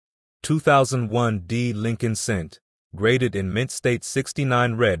2001 D Lincoln Cent, graded in mint state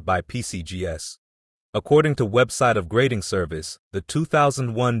 69 red by PCGS. According to website of grading service, the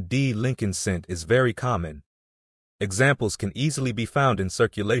 2001 D Lincoln Cent is very common. Examples can easily be found in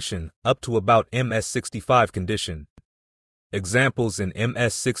circulation up to about MS65 condition. Examples in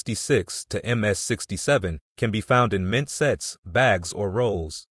MS66 to MS67 can be found in mint sets, bags, or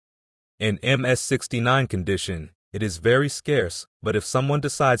rolls. In MS69 condition, it is very scarce, but if someone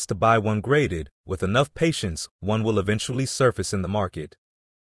decides to buy one graded, with enough patience, one will eventually surface in the market.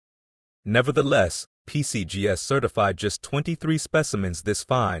 Nevertheless, PCGS certified just 23 specimens this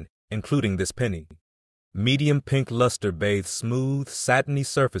fine, including this penny. Medium pink luster bathes smooth, satiny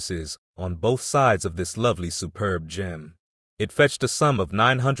surfaces on both sides of this lovely superb gem. It fetched a sum of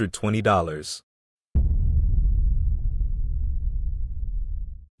 $920.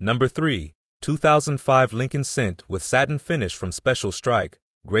 Number 3. 2005 Lincoln Cent with satin finish from Special Strike,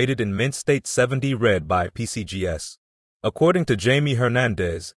 graded in mint state 70 red by PCGS. According to Jamie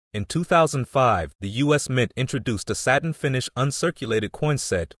Hernandez, in 2005, the U.S. Mint introduced a satin finish uncirculated coin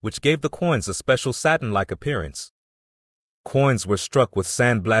set which gave the coins a special satin-like appearance. Coins were struck with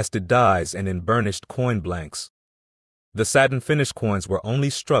sandblasted dies and in burnished coin blanks. The satin finish coins were only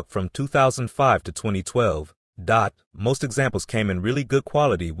struck from 2005 to 2012. Most examples came in really good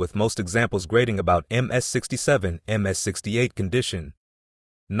quality, with most examples grading about MS67, MS68 condition.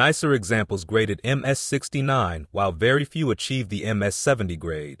 Nicer examples graded MS69, while very few achieved the MS70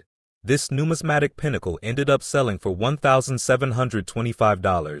 grade. This numismatic pinnacle ended up selling for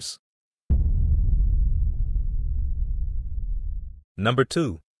 $1,725. Number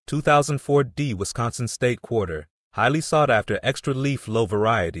 2. 2004 D Wisconsin State Quarter, highly sought after extra leaf low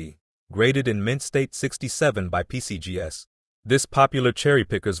variety, graded in mint state 67 by PCGS. This popular cherry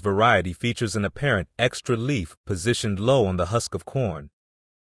picker's variety features an apparent extra leaf positioned low on the husk of corn.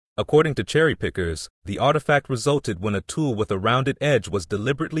 According to cherry pickers, the artifact resulted when a tool with a rounded edge was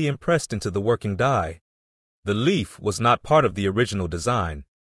deliberately impressed into the working die. The leaf was not part of the original design.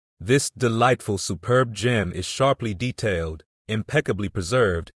 This delightful superb gem is sharply detailed, impeccably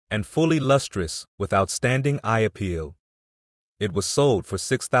preserved, and fully lustrous with outstanding eye appeal. It was sold for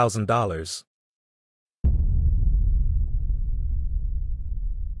 $6,000.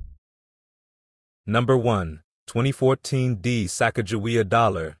 Number 1. 2014 D Sacagawea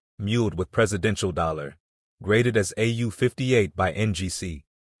Dollar, muled with Presidential Dollar, graded as AU58 by NGC.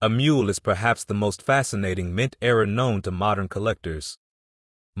 A mule is perhaps the most fascinating mint error known to modern collectors.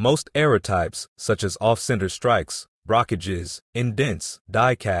 Most error types, such as off-center strikes, brockages, indents,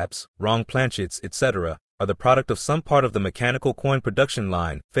 die caps, wrong planchets, etc., are the product of some part of the mechanical coin production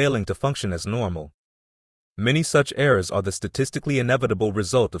line failing to function as normal. Many such errors are the statistically inevitable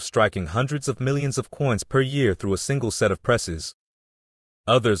result of striking hundreds of millions of coins per year through a single set of presses.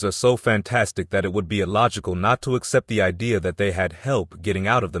 Others are so fantastic that it would be illogical not to accept the idea that they had help getting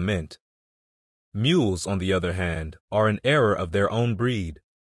out of the mint. Mules, on the other hand, are an error of their own breed.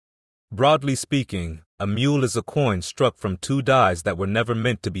 Broadly speaking, a mule is a coin struck from two dies that were never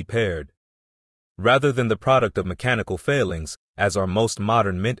meant to be paired. Rather than the product of mechanical failings, as are most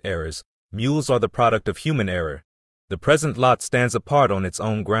modern mint errors, mules are the product of human error. The present lot stands apart on its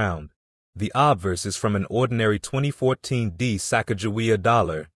own ground. The obverse is from an ordinary 2014 D Sacagawea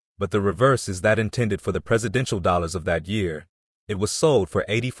dollar, but the reverse is that intended for the presidential dollars of that year. It was sold for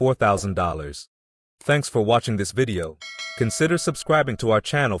 $84,000. Thanks for watching this video. Consider subscribing to our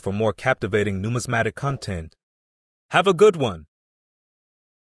channel for more captivating numismatic content. Have a good one!